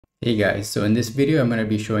Hey guys, so in this video, I'm going to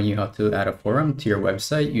be showing you how to add a forum to your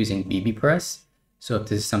website using BBPress. So if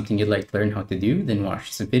this is something you'd like to learn how to do, then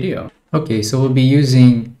watch this video. Okay, so we'll be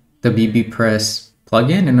using the BBPress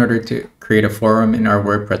plugin in order to create a forum in our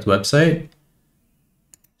WordPress website.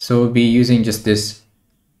 So we'll be using just this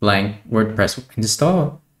blank WordPress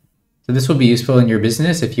install. So this will be useful in your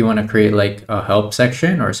business if you want to create like a help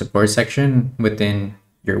section or a support section within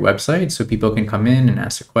your website so people can come in and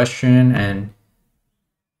ask a question and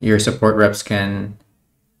your support reps can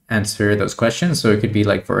answer those questions. So it could be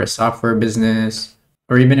like for a software business,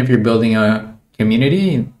 or even if you're building a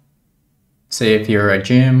community, say if you're a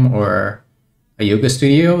gym or a yoga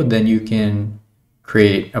studio, then you can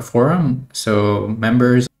create a forum so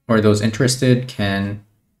members or those interested can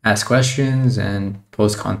ask questions and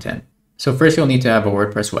post content. So first you'll need to have a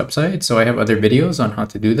WordPress website. So I have other videos on how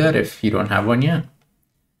to do that if you don't have one yet.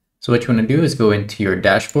 So what you want to do is go into your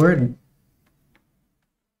dashboard.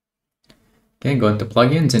 Okay, go into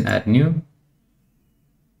plugins and add new.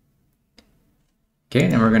 Okay,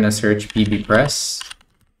 then we're going to search BBPress.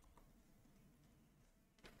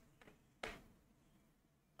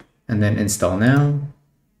 And then install now.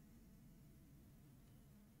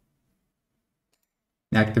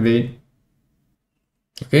 Activate.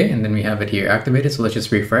 Okay, and then we have it here activated. So let's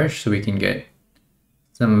just refresh so we can get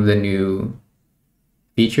some of the new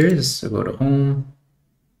features. So go to home.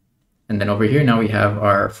 And then over here, now we have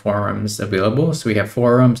our forums available. So we have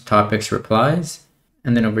forums, topics, replies.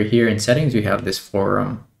 And then over here in settings, we have this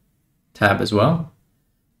forum tab as well.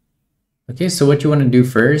 Okay, so what you want to do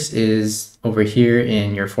first is over here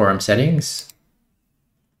in your forum settings.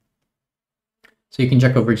 So you can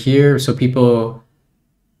check over here. So people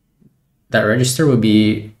that register will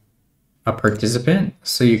be a participant.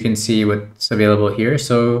 So you can see what's available here.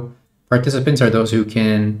 So participants are those who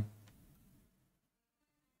can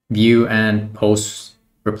view and post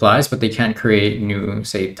replies, but they can't create new,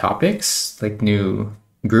 say, topics, like new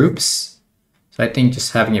groups. So I think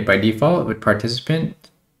just having it by default with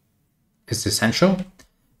participant is essential.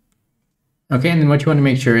 Okay, and then what you want to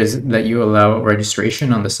make sure is that you allow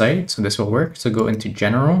registration on the site. So this will work. So go into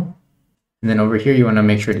general. And then over here, you want to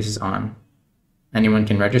make sure this is on. Anyone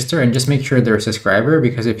can register, and just make sure they're a subscriber,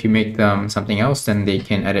 because if you make them something else, then they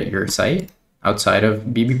can edit your site outside of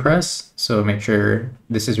BBPress. So make sure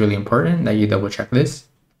this is really important that you double check this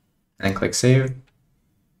and then click save.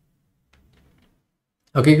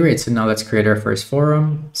 Okay, great. So now let's create our first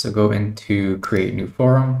forum. So go into create new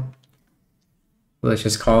forum. Let's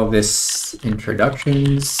just call this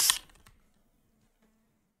introductions.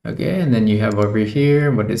 Okay, and then you have over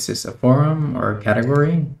here, what is this, a forum or a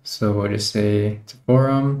category? So we'll just say it's a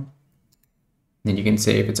forum. Then you can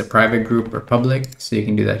say if it's a private group or public, so you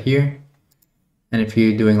can do that here. And if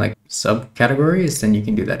you're doing like subcategories, then you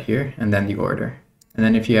can do that here, and then the order. And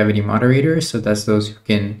then if you have any moderators, so that's those who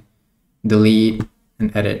can delete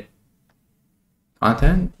and edit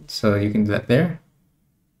content. So you can do that there.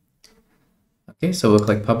 Okay, so we'll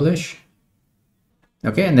click publish.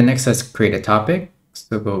 Okay, and then next let's create a topic.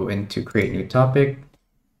 So go into create new topic.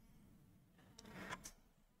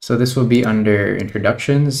 So this will be under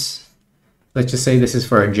introductions. Let's just say this is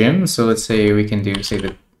for a gym. So let's say we can do,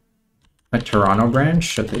 say, a Toronto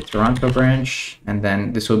branch, so the Toronto branch, and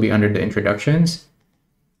then this will be under the introductions.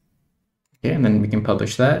 Okay, and then we can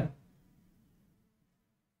publish that.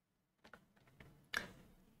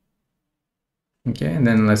 Okay, and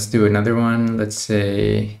then let's do another one. Let's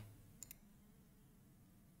say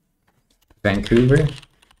Vancouver.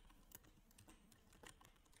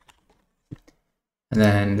 And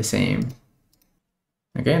then the same.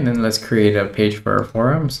 Okay, and then let's create a page for our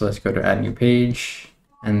forum. So let's go to add new page.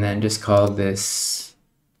 And then just call this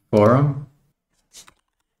forum.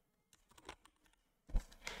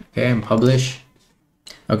 Okay, and publish.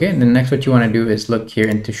 Okay, and then next what you want to do is look here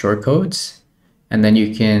into shortcodes, and then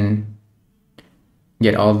you can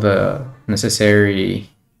get all the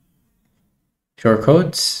necessary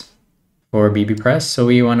shortcodes for BBPress. So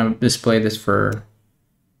we want to display this for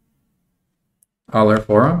all our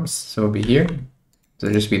forums. So it'll be here. So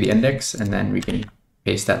it'll just be the index, and then we can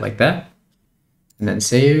paste that like that. And then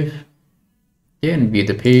save. Yeah, and view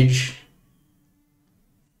the page.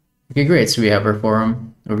 Okay, great. So we have our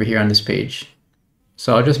forum over here on this page.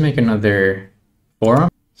 So I'll just make another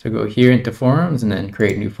forum. So go here into forums and then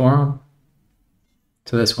create new forum.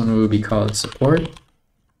 So this one will be called support.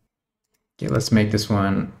 Okay, let's make this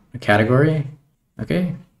one a category.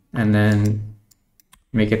 Okay, and then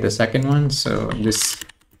make it the second one. So this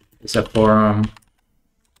is a forum.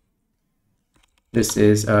 This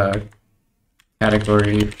is a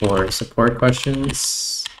category for support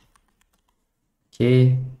questions.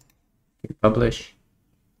 Okay, publish.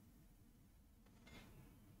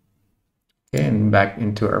 Okay, and back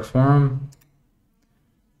into our forum.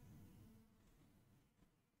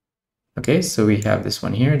 Okay, so we have this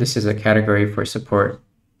one here. This is a category for support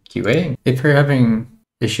QA. If you're having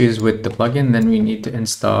issues with the plugin, then we need to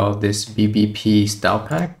install this BBP style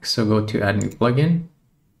pack. So go to add new plugin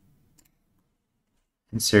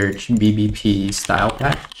and search BBP style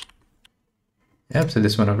pack. Yep, so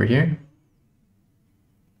this one over here.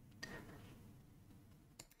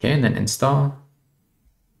 Okay, and then install.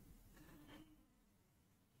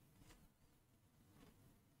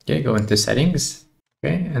 Okay, go into settings.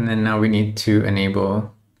 Okay, and then now we need to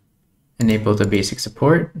enable the basic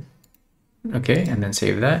support. Okay, and then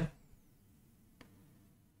save that.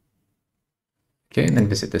 Okay, and then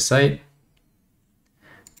visit the site.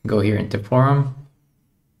 Go here into forum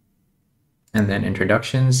and then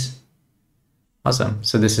introductions. Awesome.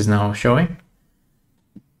 So this is now showing.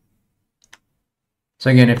 So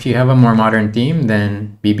again, if you have a more modern theme,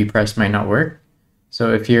 then BBPress might not work.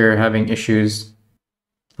 So if you're having issues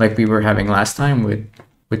like we were having last time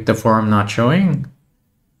with the forum not showing,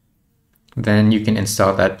 then you can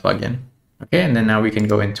install that plugin. Okay, and then now we can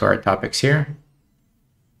go into our topics here.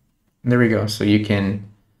 There we go. So you can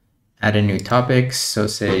add a new topic. So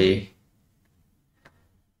say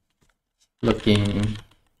looking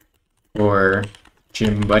for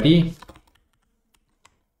gym buddy.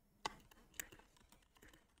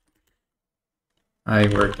 I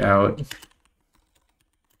work out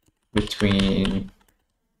between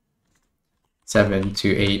 7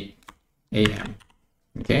 to 8 a.m.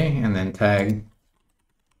 Okay, and then tag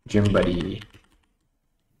gym buddy.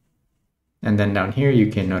 And then down here, you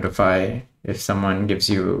can notify if someone gives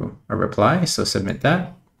you a reply, so submit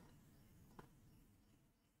that.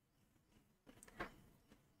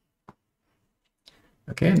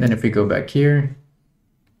 Okay, and then if we go back here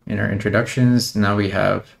in our introductions, now we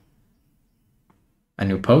have a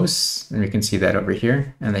new post, and we can see that over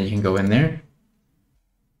here, and then you can go in there.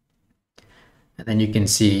 And then you can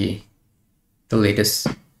see the latest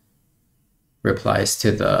replies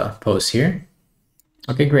to the post here.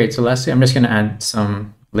 Okay, great. So lastly, I'm just going to add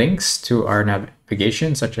some links to our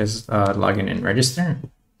navigation, such as login and register,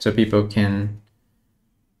 so people can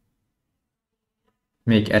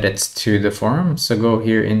make edits to the forum. So go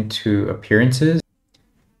here into appearances.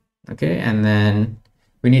 Okay, and then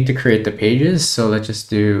we need to create the pages. So let's just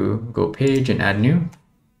do go page and add new.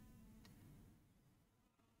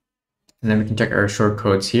 And then we can check our short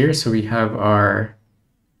codes here. So we have our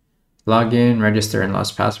login, register, and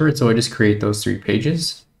lost password. So we'll just create those 3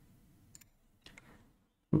 pages.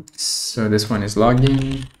 Oops. So this one is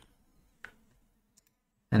login.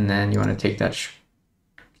 And then you want to take that.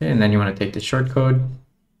 Okay, and then you want to take the short code.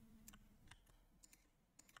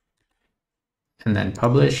 And then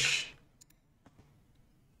publish.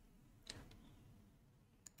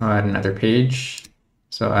 I'll add another page.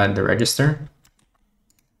 So I'll add the register.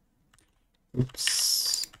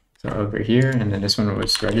 Oops. So over here, and then this one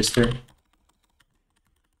was register.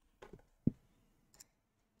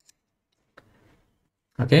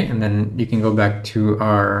 Okay, and then you can go back to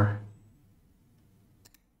our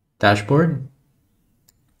dashboard.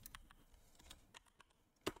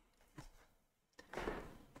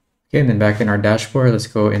 Okay, and then back in our dashboard, let's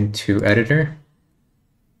go into editor.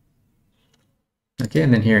 Okay,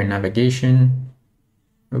 and then here in navigation.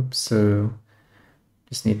 Oops, so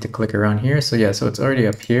just need to click around here. So yeah, so it's already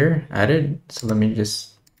up here, added. So let me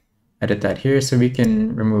just edit that here so we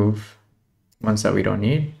can remove ones that we don't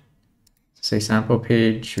need. So say sample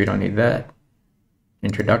page, we don't need that.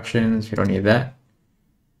 Introductions, we don't need that.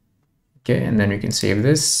 Okay, and then we can save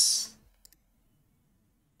this.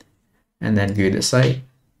 And then view the site.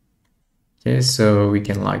 Okay, so we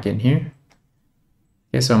can log in here.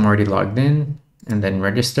 Okay, so I'm already logged in, and then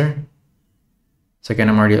register. So again,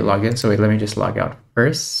 I'm already logged in, so wait, let me just log out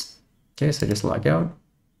first. Okay, so just log out.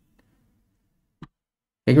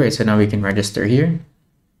 Okay, great, so now we can register here.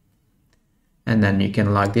 And then you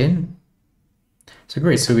can log in. So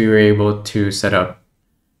great, so we were able to set up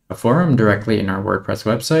a forum directly in our WordPress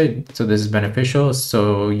website. So this is beneficial,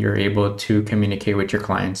 so you're able to communicate with your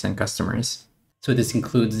clients and customers. So this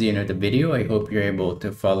concludes the end of the video. I hope you're able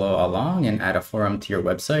to follow along and add a forum to your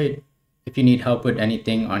website. If you need help with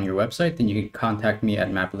anything on your website, then you can contact me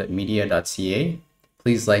at mapletmedia.ca.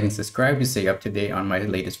 Please like and subscribe to stay up to date on my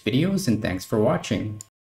latest videos, and thanks for watching.